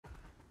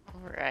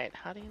Alright,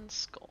 Hati and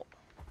Skoll.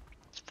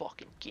 Let's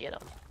fucking get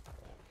them.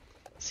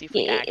 See if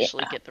we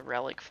actually get the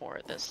relic for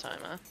it this time,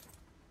 huh?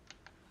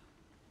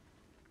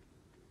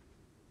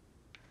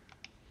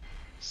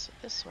 So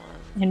this one...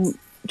 And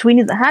do we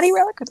need the Hati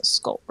relic or the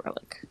Skoll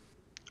relic?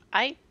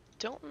 I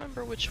don't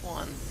remember which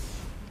one.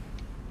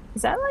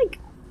 Is that like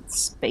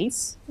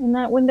space in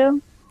that window?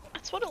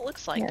 That's what it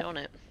looks like, don't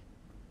it?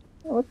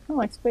 It looks kind of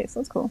like space.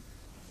 That's cool.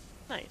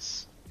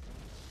 Nice.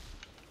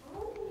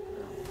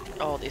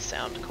 Oh, they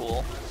sound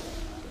cool.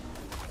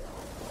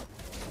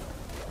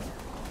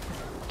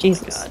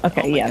 Jesus. Oh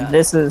okay, God.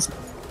 this is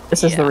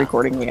the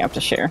recording we have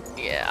to share.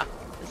 Yeah,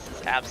 this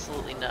is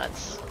absolutely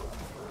nuts.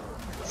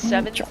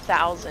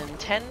 7,000,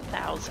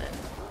 10,000.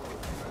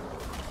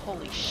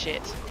 Holy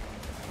shit.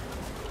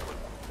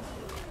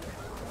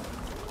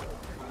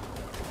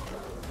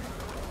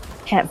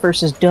 Cat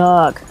versus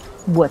dog.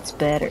 What's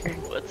better?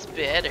 What's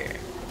better?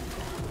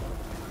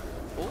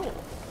 Ooh.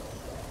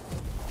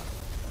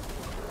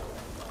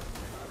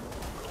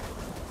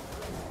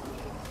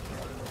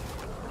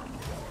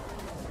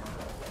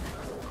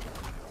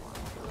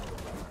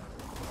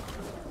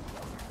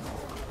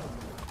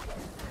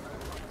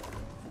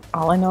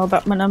 All I know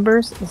about my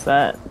numbers is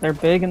that they're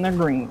big and they're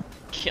green.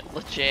 Yeah,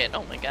 legit.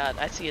 Oh my god,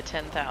 I see a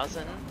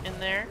 10,000 in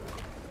there.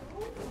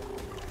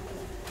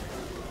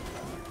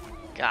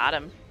 Got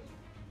him.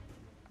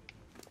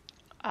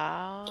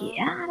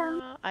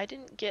 I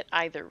didn't get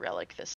either relic this